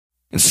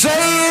And say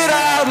it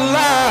out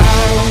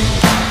loud.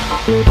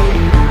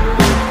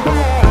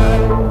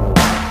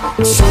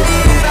 Say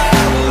it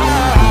out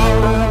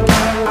loud.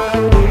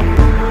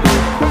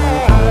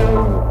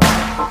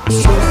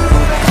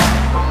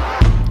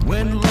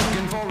 When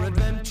looking for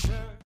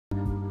adventure.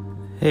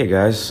 Hey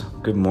guys,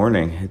 good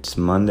morning. It's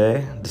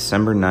Monday,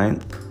 December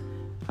 9th.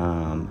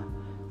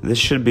 This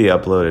should be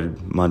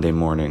uploaded Monday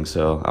morning,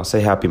 so I'll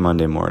say happy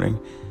Monday morning.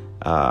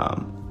 I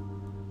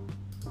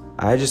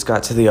just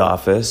got to the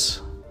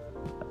office.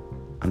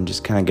 I'm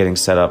just kind of getting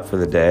set up for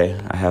the day.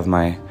 I have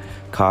my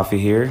coffee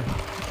here.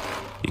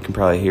 You can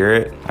probably hear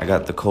it. I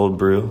got the cold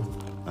brew.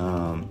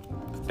 I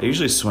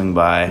usually swing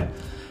by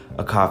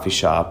a coffee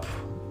shop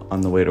on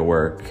the way to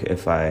work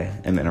if I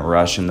am in a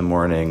rush in the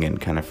morning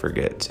and kind of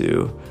forget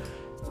to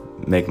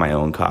make my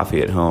own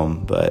coffee at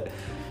home, but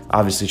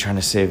obviously trying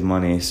to save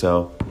money,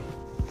 so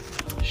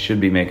should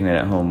be making it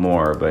at home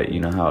more, but you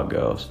know how it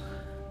goes.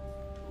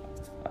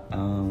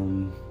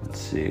 Let's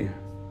see.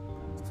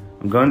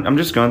 I'm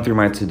just going through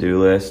my to-do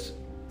list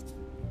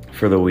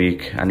for the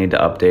week. I need to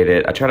update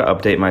it. I try to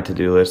update my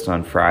to-do list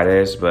on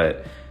Fridays,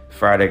 but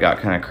Friday got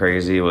kind of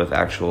crazy with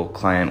actual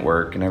client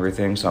work and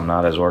everything, so I'm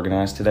not as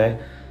organized today.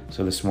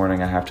 So this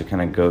morning I have to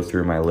kind of go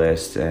through my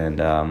list and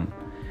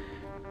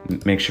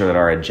make sure that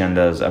our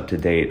agenda is up to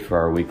date for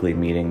our weekly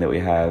meeting that we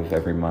have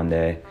every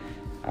Monday.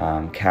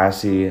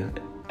 Cassie,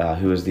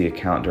 who is the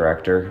account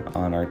director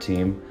on our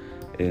team,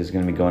 is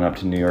going to be going up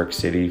to New York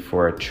City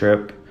for a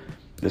trip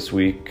this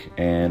week,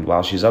 and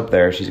while she's up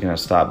there, she's going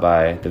to stop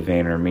by the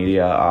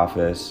VaynerMedia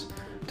office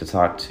to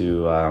talk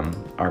to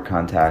our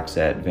contacts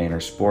at Vayner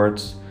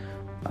Sports.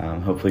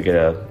 Hopefully get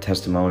a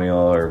testimonial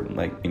or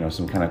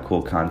some kind of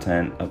cool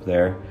content up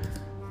there.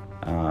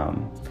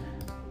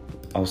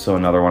 Also,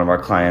 another one of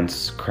our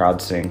clients,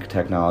 CrowdSync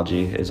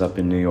Technology, is up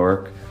in New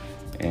York,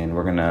 and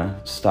we're gonna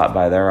stop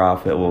by their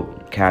office. Well,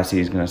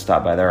 Cassie's gonna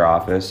stop by their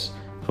office,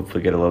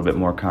 hopefully get a little bit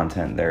more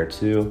content there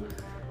too.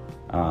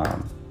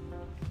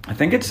 I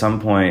think at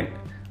some point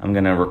I'm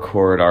gonna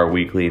record our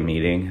weekly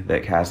meeting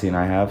that Cassie and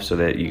I have so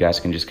that you guys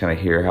can just kind of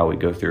hear how we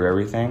go through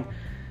everything.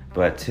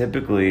 But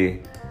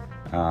typically,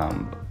 our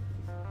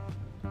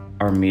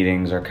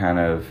meetings are kind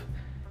of,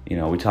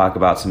 we talk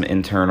about some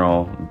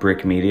internal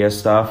Brick Media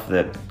stuff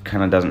that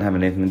kind of doesn't have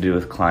anything to do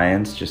with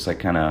clients, just like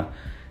kind of,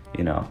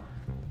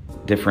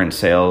 different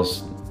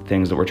sales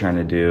things that we're trying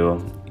to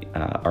do,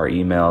 our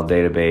email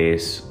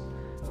database,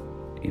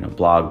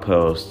 blog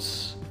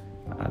posts,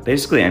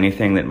 basically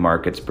anything that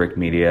markets Brick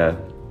Media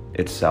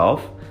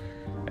itself.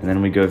 And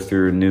then we go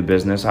through new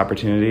business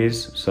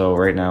opportunities. So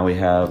right now we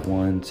have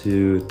 1,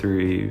 2,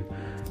 3,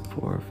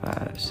 4,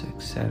 5,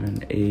 6,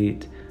 7,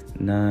 8,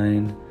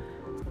 9.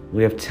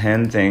 We have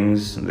 10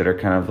 things that are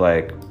kind of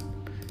like,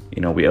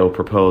 we owe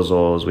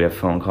proposals, we have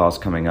phone calls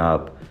coming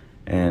up,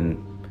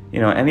 and,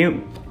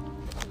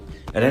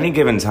 at any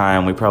given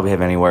time, we probably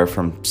have anywhere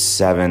from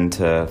 7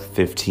 to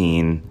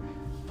 15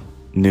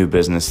 new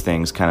business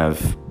things kind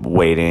of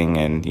waiting,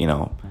 and,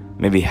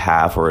 maybe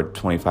half or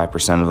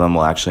 25% of them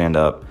will actually end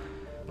up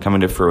coming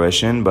to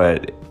fruition,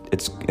 but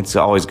it's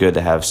always good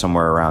to have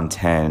somewhere around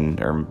 10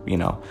 or,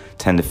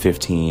 10 to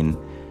 15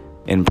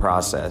 in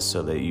process,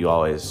 so that you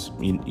always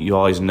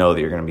know that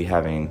you're going to be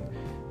having,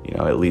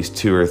 at least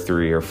 2 or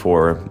 3 or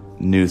 4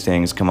 new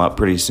things come up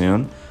pretty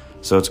soon.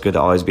 So it's good to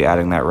always be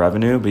adding that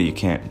revenue, but you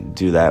can't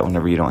do that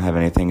whenever you don't have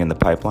anything in the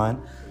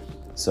pipeline.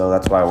 So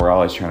that's why we're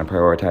always trying to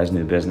prioritize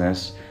new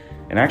business.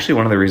 And actually,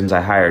 one of the reasons I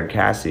hired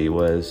Cassie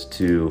was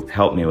to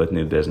help me with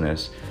new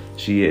business.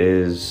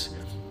 She's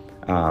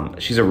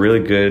a really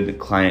good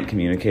client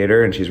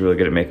communicator, and she's really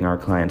good at making our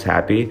clients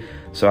happy.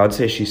 So I'd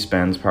say she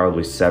spends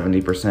probably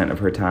 70% of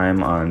her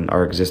time on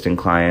our existing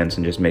clients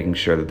and just making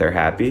sure that they're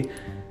happy.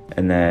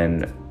 And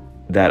then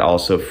that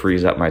also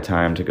frees up my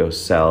time to go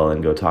sell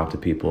and go talk to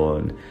people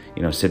and,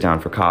 sit down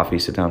for coffee,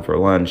 sit down for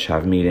lunch,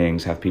 have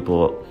meetings, have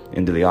people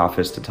into the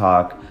office to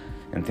talk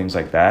and things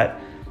like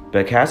that.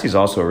 But Cassie's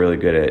also really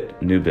good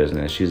at new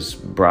business. She's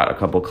brought a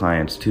couple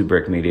clients to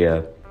Brick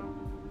Media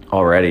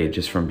already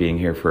just from being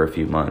here for a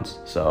few months.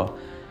 So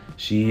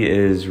she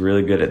is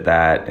really good at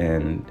that.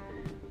 And,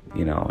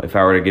 if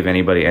I were to give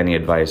anybody any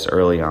advice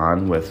early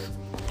on with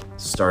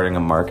starting a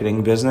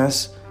marketing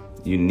business,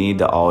 you need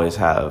to always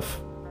have,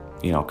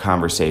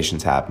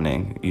 conversations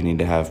happening. You need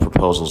to have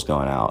proposals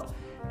going out.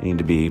 You need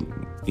to be,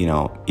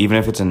 even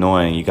if it's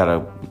annoying, you got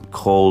to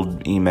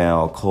cold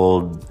email,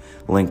 cold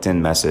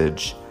LinkedIn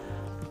message,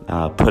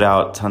 put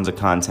out tons of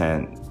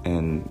content,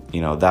 and,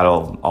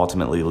 that'll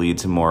ultimately lead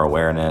to more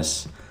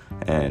awareness.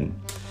 And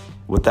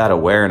with that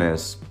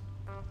awareness,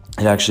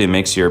 it actually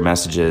makes your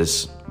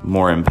messages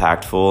more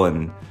impactful,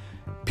 and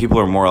people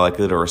are more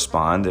likely to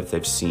respond if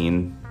they've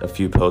seen a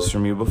few posts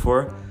from you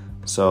before.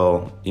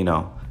 So,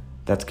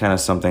 that's kind of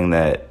something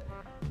that,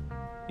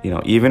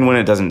 even when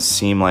it doesn't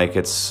seem like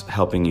it's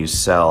helping you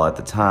sell at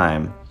the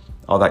time,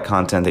 all that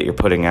content that you're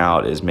putting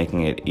out is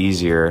making it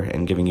easier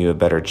and giving you a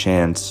better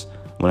chance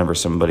whenever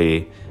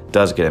somebody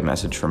does get a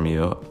message from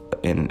you,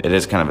 and it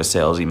is kind of a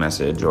salesy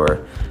message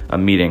or a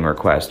meeting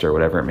request or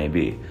whatever it may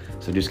be.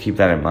 So just keep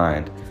that in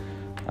mind.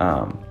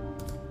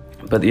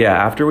 But yeah,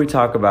 after we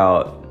talk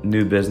about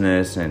new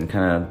business and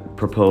kind of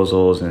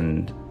proposals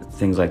and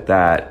things like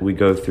that, we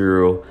go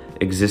through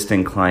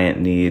existing client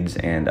needs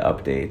and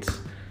updates.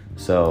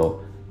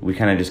 So we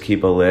kind of just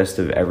keep a list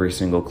of every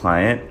single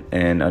client,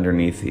 and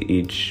underneath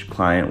each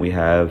client we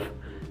have,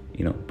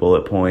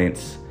 bullet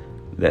points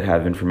that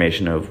have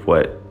information of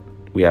what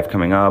we have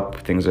coming up,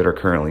 things that are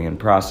currently in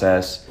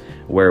process,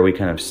 where we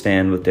kind of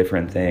stand with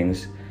different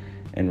things.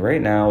 And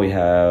right now we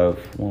have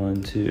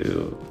 1,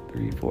 2,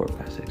 3, 4,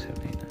 5, 6, 7,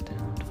 8, 9, 10,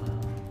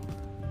 12.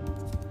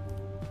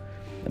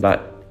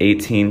 About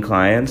 18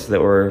 clients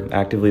that we're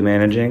actively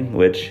managing,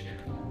 which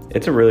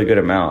it's a really good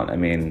amount. I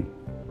mean,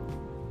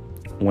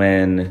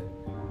 when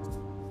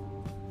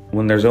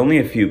there's only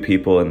a few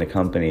people in the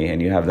company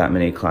and you have that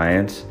many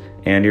clients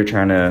and you're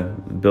trying to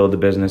build a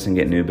business and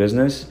get new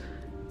business,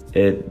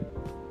 it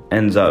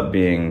ends up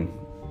being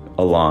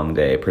a long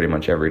day pretty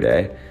much every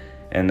day.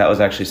 And that was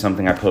actually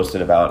something I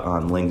posted about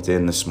on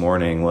LinkedIn this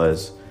morning,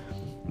 was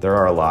there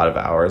are a lot of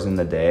hours in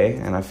the day,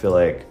 and I feel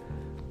like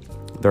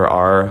there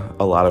are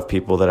a lot of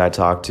people that I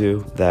talk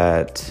to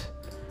that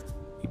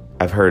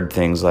I've heard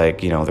things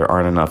like, there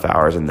aren't enough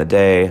hours in the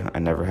day, I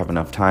never have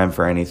enough time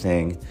for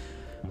anything.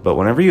 But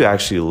whenever you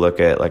actually look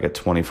at like a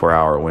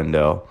 24-hour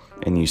window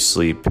and you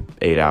sleep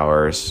 8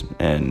 hours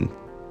and,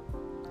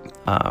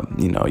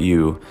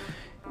 you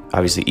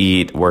obviously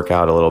eat, work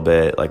out a little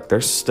bit, like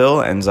there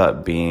still ends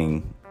up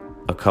being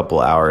a couple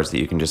hours that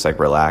you can just like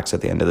relax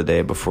at the end of the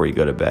day before you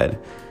go to bed.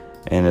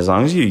 And as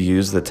long as you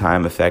use the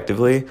time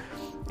effectively,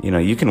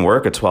 you can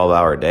work a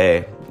 12-hour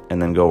day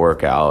and then go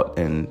work out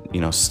and,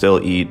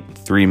 still eat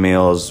 3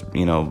 meals,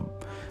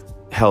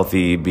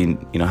 healthy,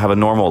 have a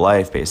normal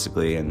life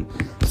basically, and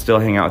still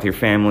hang out with your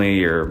family,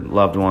 your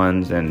loved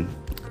ones, and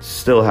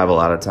still have a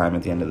lot of time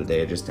at the end of the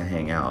day just to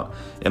hang out.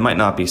 It might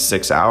not be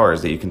 6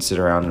 hours that you can sit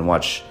around and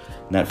watch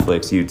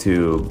Netflix,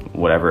 YouTube,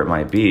 whatever it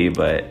might be,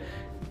 but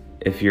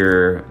if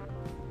you're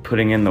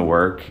putting in the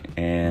work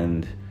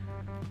and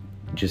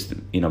just,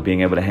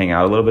 being able to hang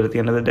out a little bit at the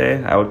end of the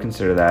day, I would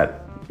consider that,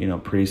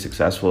 pretty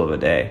successful of a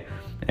day.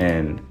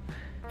 And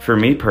for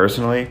me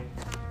personally,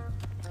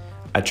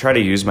 I try to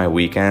use my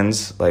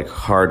weekends like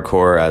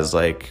hardcore as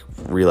like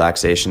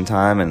relaxation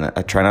time, and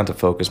I try not to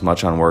focus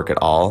much on work at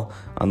all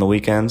on the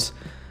weekends.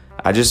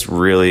 I just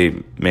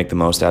really make the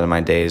most out of my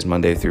days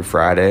Monday through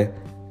Friday,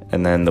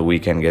 and then the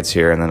weekend gets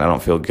here and then I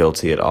don't feel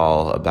guilty at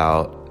all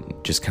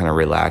about just kind of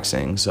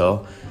relaxing.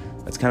 So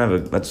that's kind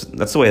of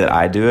that's the way that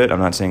I do it. I'm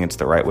not saying it's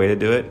the right way to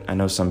do it. I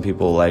know some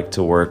people like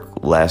to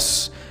work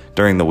less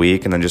during the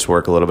week and then just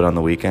work a little bit on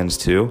the weekends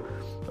too.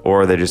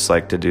 Or they just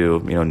like to do,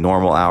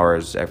 normal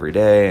hours every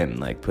day and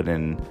like put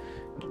in,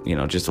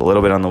 just a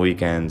little bit on the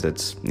weekends.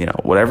 It's,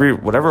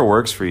 whatever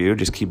works for you,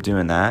 just keep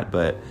doing that.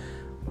 But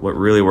what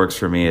really works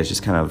for me is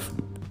just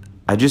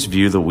I just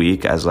view the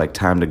week as like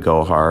time to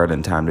go hard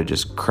and time to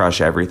just crush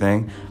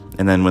everything.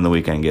 And then when the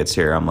weekend gets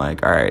here, I'm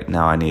like, all right,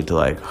 now I need to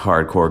like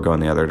hardcore go in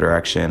the other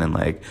direction and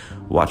like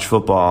watch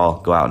football,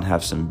 go out and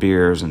have some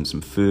beers and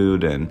some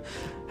food and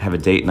have a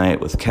date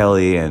night with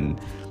Kelly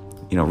and,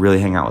 really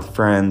hang out with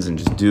friends and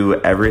just do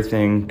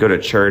everything, go to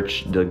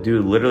church,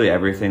 do literally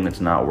everything that's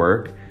not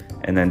work.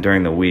 And then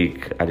during the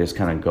week, I just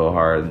kind of go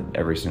hard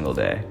every single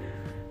day.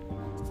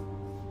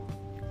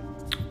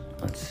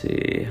 Let's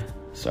see.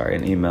 Sorry,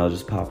 an email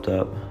just popped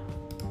up.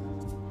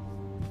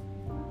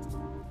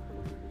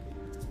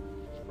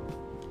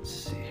 Let's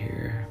see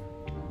here.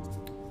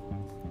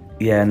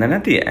 Yeah, and then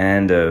at the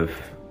end of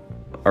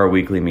our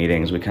weekly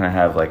meetings, we kind of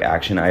have like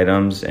action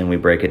items and we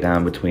break it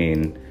down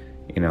between,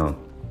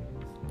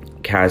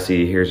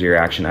 Cassie, here's your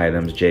action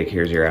items, Jake,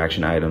 here's your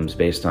action items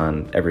based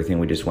on everything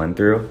we just went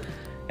through.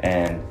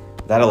 And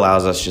that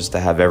allows us just to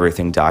have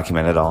everything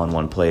documented all in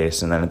one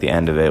place. And then at the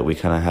end of it, we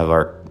kind of have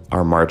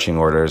our marching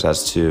orders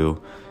as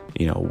to,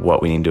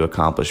 what we need to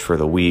accomplish for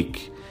the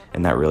week.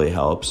 And that really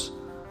helps.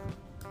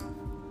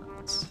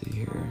 Let's see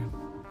here.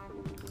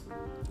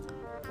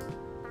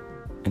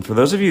 And for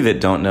those of you that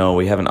don't know,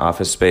 we have an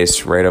office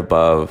space right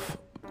above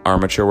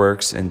Armature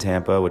Works in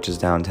Tampa, which is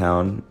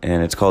downtown,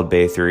 and it's called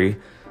Bay 3.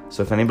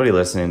 So if anybody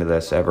listening to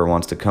this ever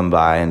wants to come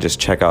by and just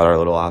check out our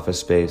little office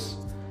space,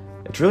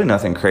 it's really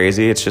nothing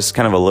crazy. It's just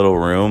kind of a little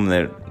room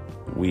that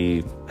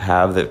we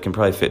have that can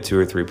probably fit 2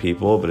 or 3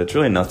 people, but it's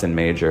really nothing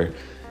major.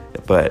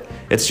 But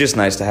it's just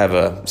nice to have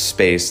a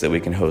space that we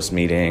can host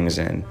meetings,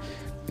 and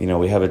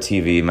we have a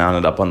TV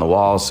mounted up on the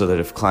wall so that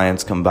if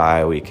clients come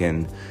by, we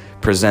can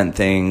present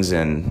things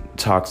and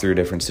talk through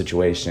different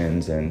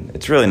situations, and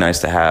it's really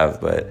nice to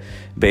have. But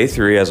Bay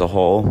 3 as a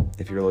whole,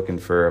 if you're looking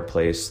for a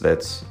place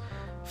that's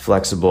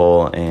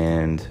flexible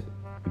and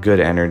good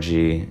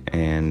energy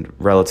and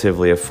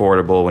relatively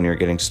affordable when you're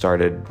getting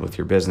started with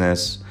your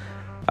business,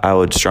 I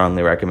would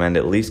strongly recommend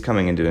at least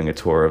coming and doing a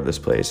tour of this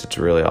place. It's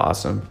really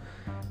awesome.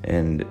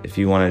 And if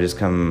you want to just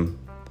come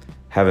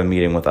have a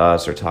meeting with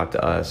us or talk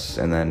to us,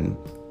 and then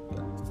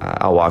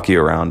I'll walk you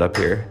around up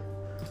here.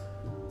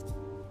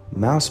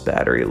 Mouse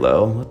battery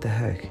low. What the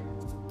heck?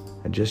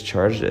 I just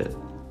charged it.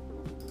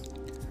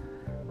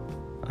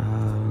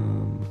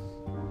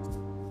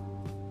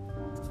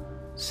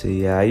 So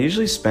yeah, I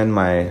usually spend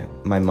my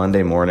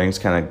Monday mornings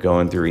kind of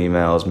going through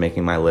emails,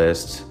 making my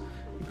list,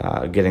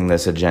 getting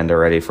this agenda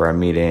ready for our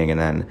meeting, and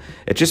then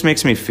it just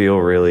makes me feel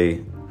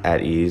really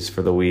at ease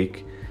for the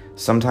week.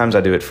 Sometimes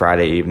I do it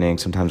Friday evening,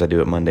 sometimes I do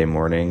it Monday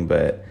morning,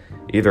 but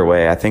either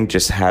way, I think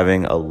just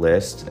having a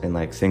list and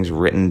like things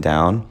written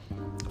down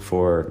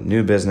for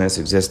new business,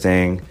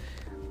 existing,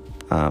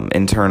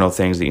 internal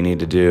things that you need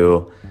to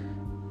do,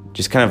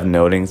 just kind of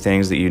noting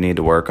things that you need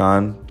to work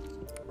on,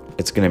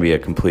 it's going to be a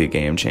complete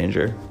game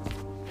changer.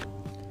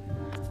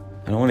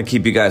 I don't want to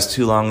keep you guys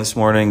too long this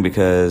morning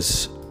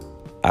because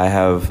I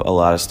have a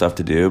lot of stuff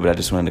to do, but I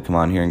just wanted to come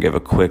on here and give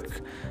a quick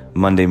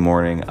Monday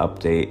morning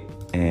update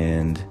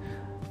and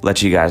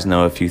let you guys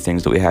know a few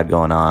things that we had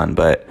going on.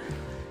 But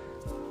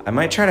I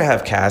might try to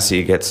have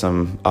Cassie get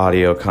some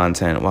audio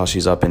content while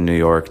she's up in New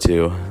York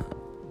too.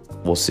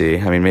 We'll see.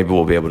 I mean, maybe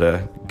we'll be able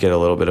to get a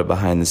little bit of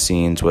behind the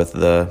scenes with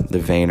the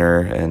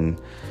Vayner and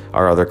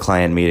our other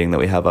client meeting that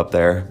we have up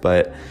there.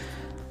 But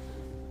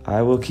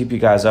I will keep you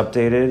guys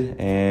updated,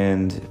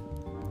 and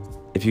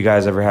if you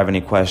guys ever have any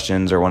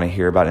questions or want to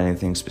hear about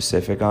anything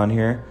specific on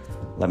here,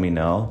 let me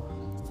know.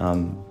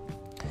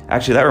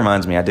 Actually, that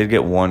reminds me, I did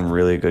get one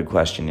really good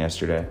question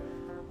yesterday,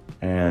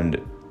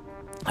 and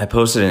I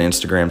posted an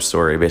Instagram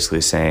story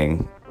basically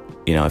saying,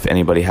 if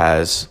anybody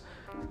has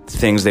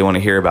things they want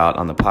to hear about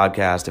on the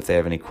podcast, if they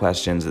have any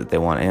questions that they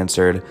want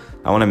answered,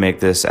 I want to make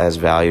this as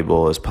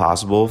valuable as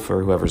possible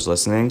for whoever's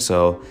listening.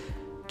 So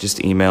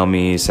just email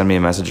me, send me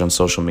a message on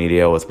social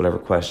media with whatever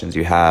questions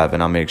you have,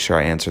 and I'll make sure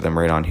I answer them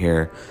right on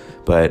here.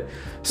 But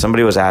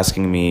somebody was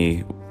asking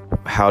me,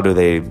 how do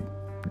they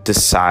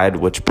decide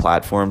which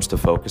platforms to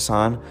focus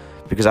on?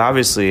 Because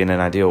obviously in an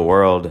ideal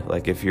world,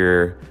 if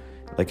you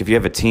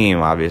have a team,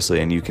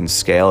 obviously, and you can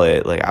scale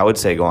it, I would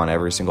say go on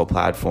every single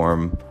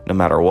platform no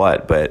matter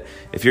what. But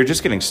if you're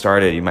just getting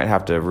started, you might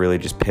have to really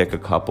just pick a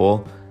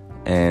couple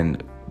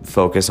and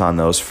focus on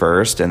those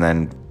first, and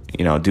then,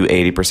 do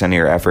 80% of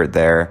your effort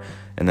there,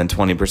 and then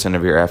 20%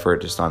 of your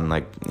effort just on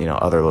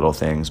other little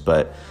things.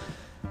 But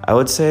I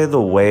would say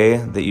the way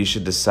that you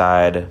should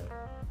decide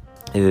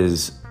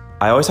is,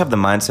 I always have the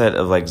mindset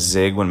of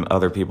zig when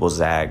other people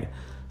zag.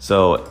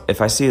 So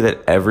if I see that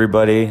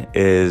everybody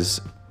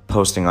is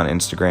posting on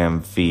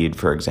Instagram feed,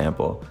 for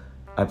example,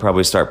 I'd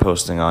probably start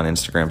posting on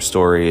Instagram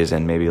stories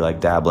and maybe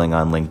dabbling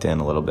on LinkedIn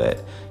a little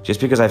bit,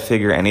 just because I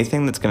figure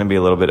anything that's going to be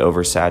a little bit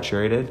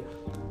oversaturated,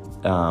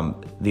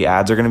 the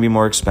ads are going to be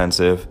more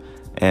expensive,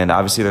 and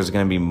obviously there's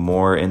going to be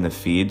more in the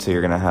feed, so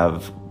you're going to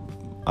have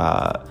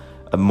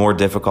a more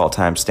difficult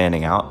time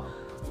standing out.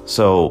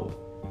 So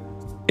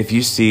if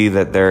you see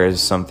that there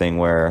is something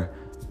where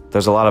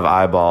there's a lot of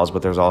eyeballs,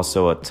 but there's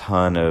also a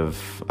ton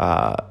of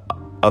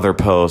other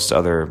posts,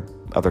 other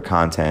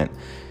content,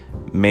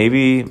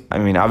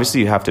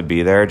 obviously you have to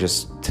be there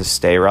just to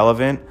stay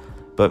relevant,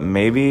 but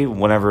maybe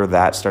whenever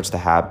that starts to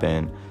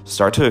happen,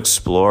 start to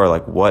explore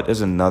what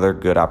is another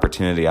good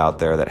opportunity out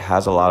there that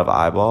has a lot of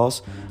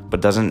eyeballs but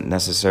doesn't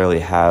necessarily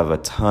have a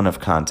ton of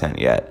content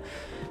yet.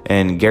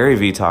 And Gary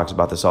Vee talks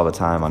about this all the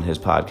time on his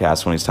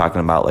podcast when he's talking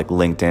about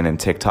LinkedIn and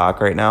TikTok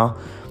right now.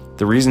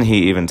 The reason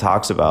he even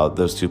talks about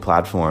those two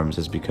platforms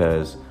is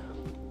because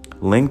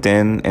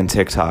LinkedIn and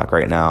TikTok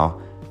right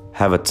now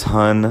have a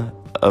ton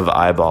of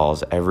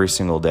eyeballs every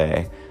single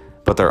day,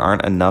 but there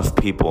aren't enough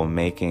people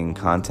making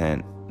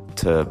content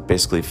to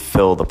basically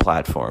fill the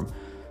platform.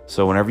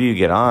 So whenever you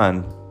get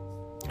on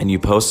and you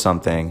post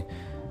something,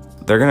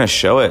 they're going to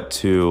show it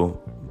to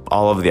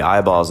all of the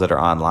eyeballs that are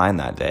online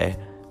that day,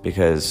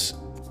 because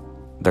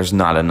there's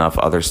not enough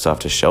other stuff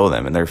to show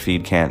them, and their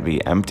feed can't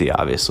be empty,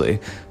 obviously.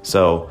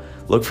 So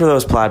look for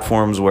those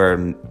platforms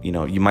where,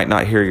 you might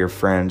not hear your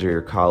friends or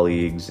your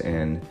colleagues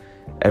and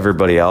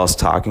everybody else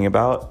talking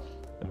about,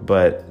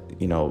 but,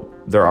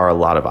 there are a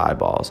lot of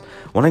eyeballs.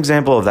 One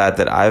example of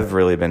that I've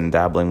really been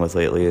dabbling with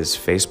lately is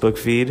Facebook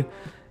feed.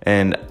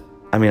 And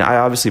I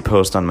obviously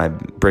post on my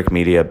Brick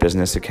Media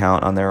business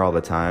account on there all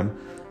the time,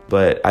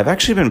 but I've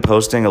actually been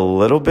posting a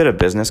little bit of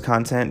business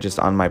content just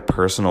on my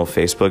personal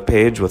Facebook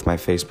page with my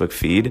Facebook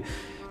feed,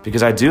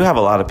 because I do have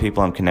a lot of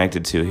people I'm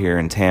connected to here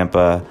in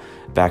Tampa,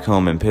 back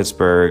home in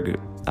Pittsburgh,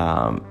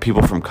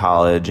 people from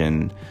college,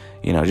 and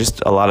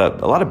just a lot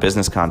of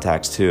business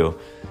contacts too.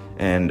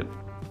 And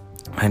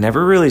I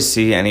never really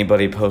see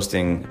anybody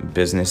posting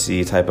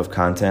businessy type of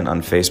content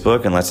on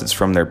Facebook unless it's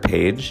from their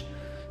page.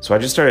 So I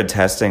just started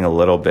testing a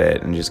little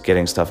bit and just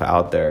getting stuff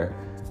out there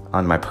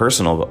on my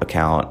personal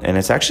account, and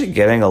it's actually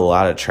getting a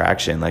lot of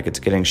traction. It's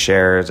getting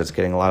shares, it's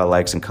getting a lot of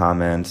likes and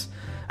comments.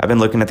 I've been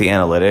looking at the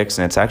analytics,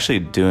 and it's actually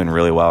doing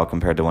really well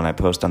compared to when I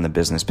post on the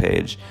business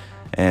page.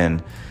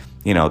 And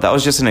that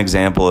was just an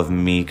example of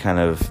me kind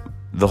of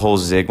the whole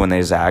zig when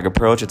they zag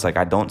approach. It's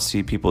I don't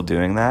see people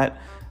doing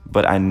that,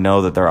 but I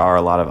know that there are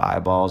a lot of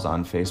eyeballs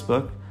on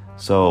Facebook.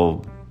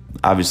 So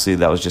obviously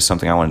that was just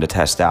something I wanted to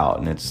test out,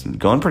 and it's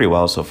going pretty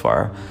well so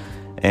far.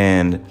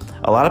 And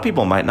a lot of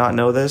people might not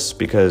know this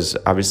because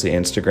obviously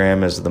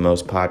Instagram is the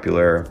most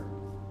popular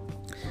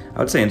I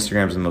would say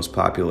Instagram is the most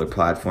popular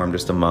platform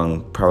just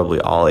among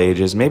probably all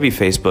ages. Maybe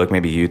Facebook,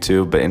 maybe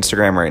YouTube, but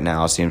Instagram right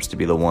now seems to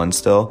be the one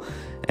still.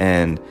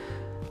 And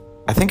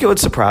I think it would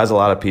surprise a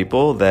lot of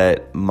people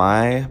that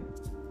my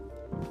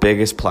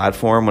biggest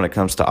platform when it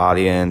comes to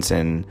audience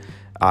and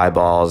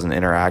eyeballs and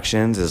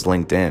interactions is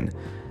LinkedIn.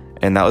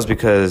 And that was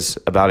because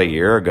about a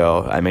year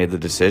ago, I made the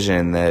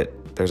decision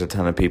that there's a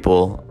ton of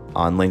people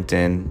on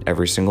LinkedIn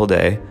every single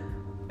day,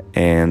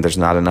 and there's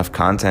not enough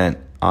content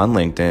on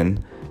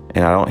LinkedIn,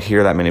 and I don't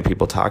hear that many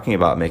people talking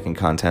about making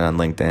content on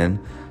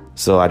LinkedIn.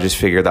 So I just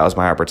figured that was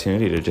my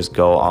opportunity to just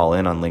go all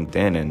in on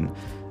LinkedIn, and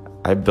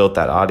I built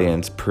that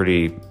audience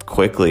pretty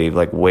quickly,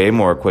 like way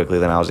more quickly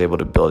than I was able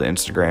to build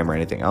Instagram or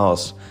anything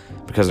else,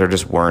 because there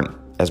just weren't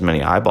as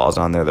many eyeballs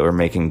on there that were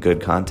making good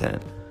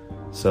content.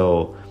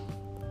 So,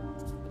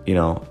 you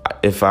know,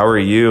 if I were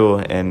you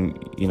and,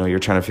 you know, you're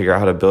trying to figure out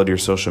how to build your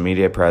social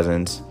media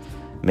presence,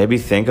 maybe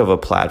think of a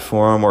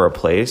platform or a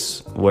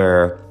place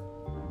where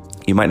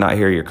you might not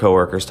hear your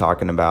coworkers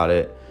talking about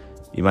it.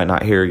 You might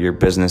not hear your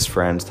business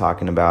friends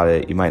talking about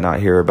it. You might not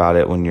hear about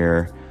it when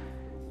you're,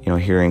 you know,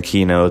 hearing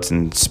keynotes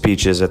and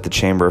speeches at the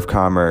Chamber of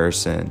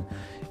Commerce. And,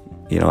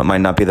 you know, it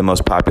might not be the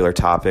most popular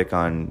topic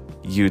on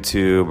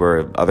YouTube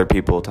or other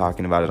people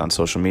talking about it on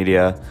social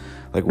media.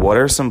 Like, what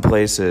are some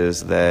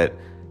places that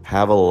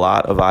have a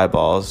lot of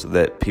eyeballs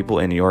that people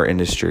in your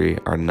industry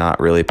are not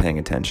really paying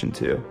attention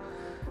to?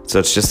 So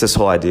it's just this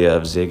whole idea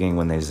of zigging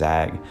when they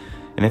zag.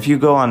 And if you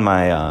go on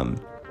my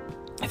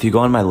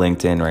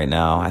LinkedIn right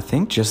now, I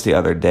think just the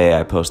other day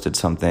I posted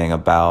something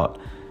about,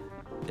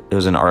 it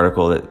was an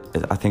article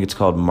that I think it's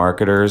called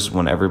Marketers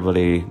When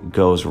Everybody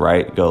Goes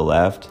Right, Go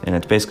Left. And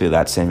it's basically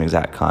that same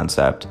exact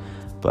concept.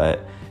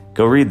 But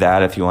go read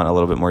that if you want a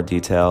little bit more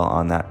detail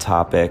on that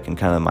topic and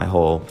kind of my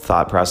whole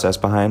thought process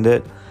behind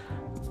it.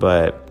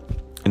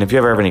 And if you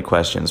ever have any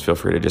questions, feel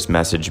free to just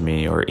message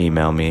me or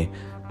email me.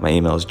 My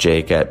email is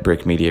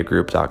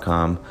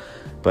jake@brickmediagroup.com.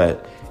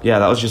 But yeah,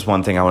 that was just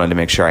one thing I wanted to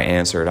make sure I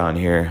answered on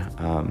here.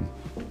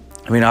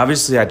 I mean,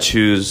 obviously I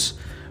choose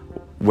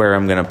where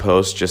I'm going to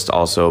post just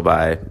also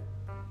by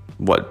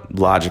what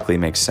logically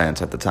makes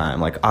sense at the time.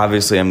 Like,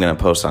 obviously I'm going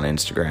to post on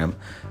Instagram.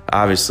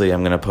 Obviously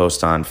I'm going to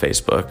post on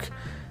Facebook.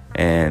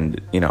 And,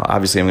 you know,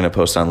 obviously I'm going to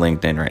post on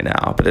LinkedIn right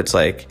now. But it's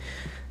like,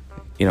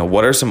 you know,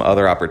 what are some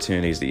other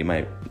opportunities that you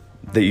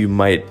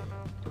might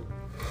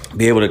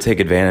be able to take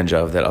advantage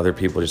of that other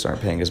people just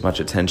aren't paying as much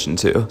attention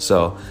to?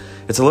 So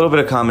it's a little bit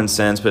of common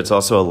sense, but it's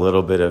also a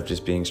little bit of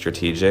just being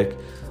strategic.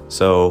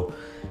 So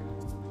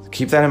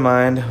keep that in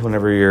mind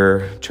whenever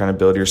you're trying to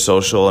build your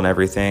social and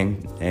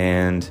everything.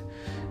 And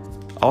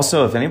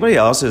also, if anybody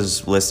else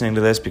is listening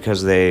to this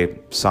because they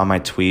saw my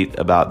tweet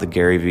about the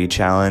Gary Vee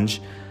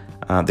challenge,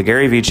 the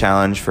Gary Vee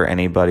challenge, for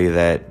anybody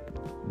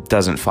that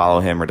doesn't follow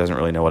him or doesn't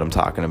really know what I'm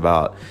talking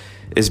about,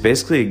 is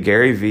basically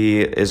Gary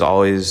Vee is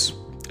always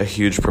a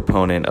huge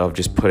proponent of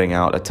just putting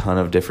out a ton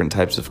of different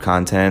types of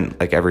content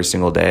like every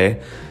single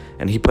day.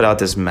 And he put out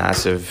this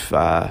massive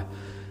kind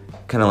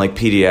of like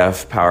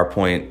PDF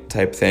PowerPoint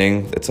type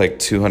thing. It's like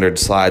 200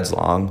 slides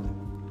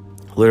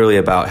long, literally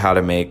about how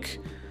to make,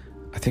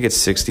 I think it's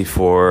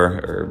 64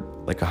 or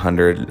like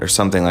 100 or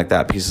something like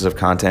that pieces of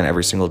content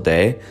every single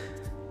day.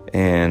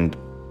 And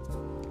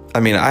I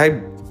mean,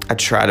 I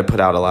try to put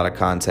out a lot of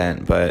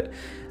content, but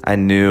I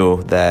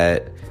knew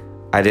that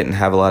I didn't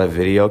have a lot of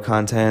video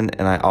content,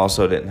 and I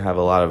also didn't have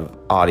a lot of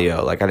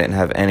audio. Like, I didn't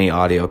have any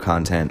audio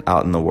content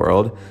out in the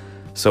world.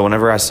 So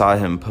whenever I saw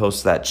him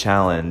post that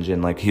challenge,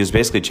 and like he was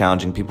basically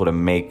challenging people to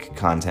make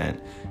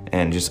content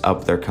and just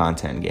up their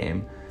content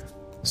game.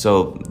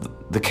 So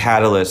the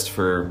catalyst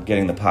for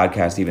getting the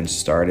podcast even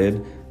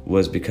started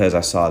was because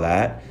I saw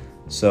that.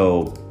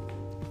 So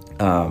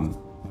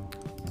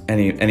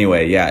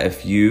anyway, yeah,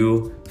 if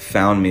you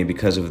found me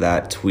because of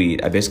that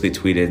tweet, I basically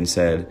tweeted and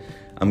said,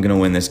 I'm going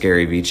to win this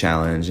Gary Vee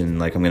challenge, and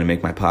like, I'm going to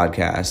make my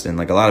podcast. And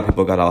like, a lot of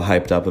people got all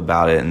hyped up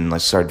about it and like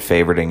started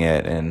favoriting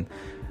it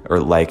or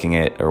liking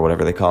it or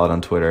whatever they call it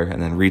on Twitter,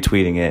 and then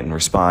retweeting it and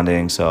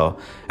responding. So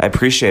I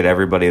appreciate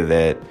everybody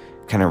that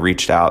kind of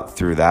reached out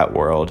through that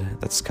world.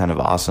 That's kind of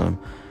awesome.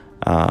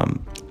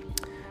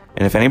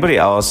 And if anybody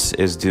else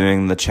is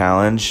doing the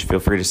challenge, feel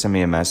free to send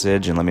me a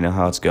message and let me know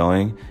how it's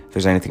going. If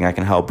there's anything I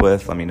can help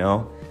with, let me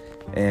know.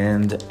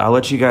 And I'll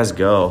let you guys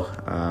go.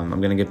 I'm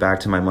going to get back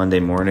to my Monday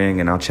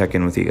morning, and I'll check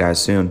in with you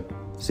guys soon.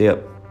 See ya.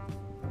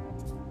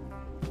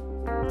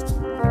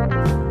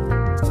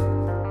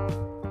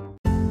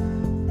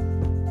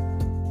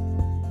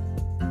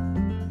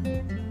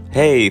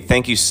 Hey,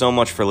 thank you so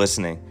much for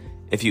listening.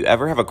 If you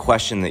ever have a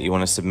question that you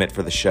want to submit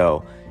for the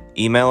show,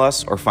 email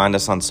us or find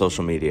us on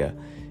social media.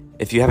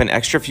 If you have an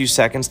extra few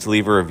seconds to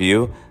leave a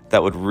review,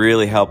 that would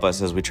really help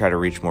us as we try to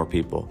reach more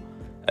people.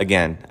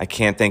 Again, I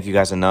can't thank you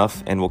guys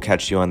enough, and we'll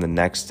catch you on the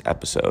next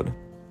episode.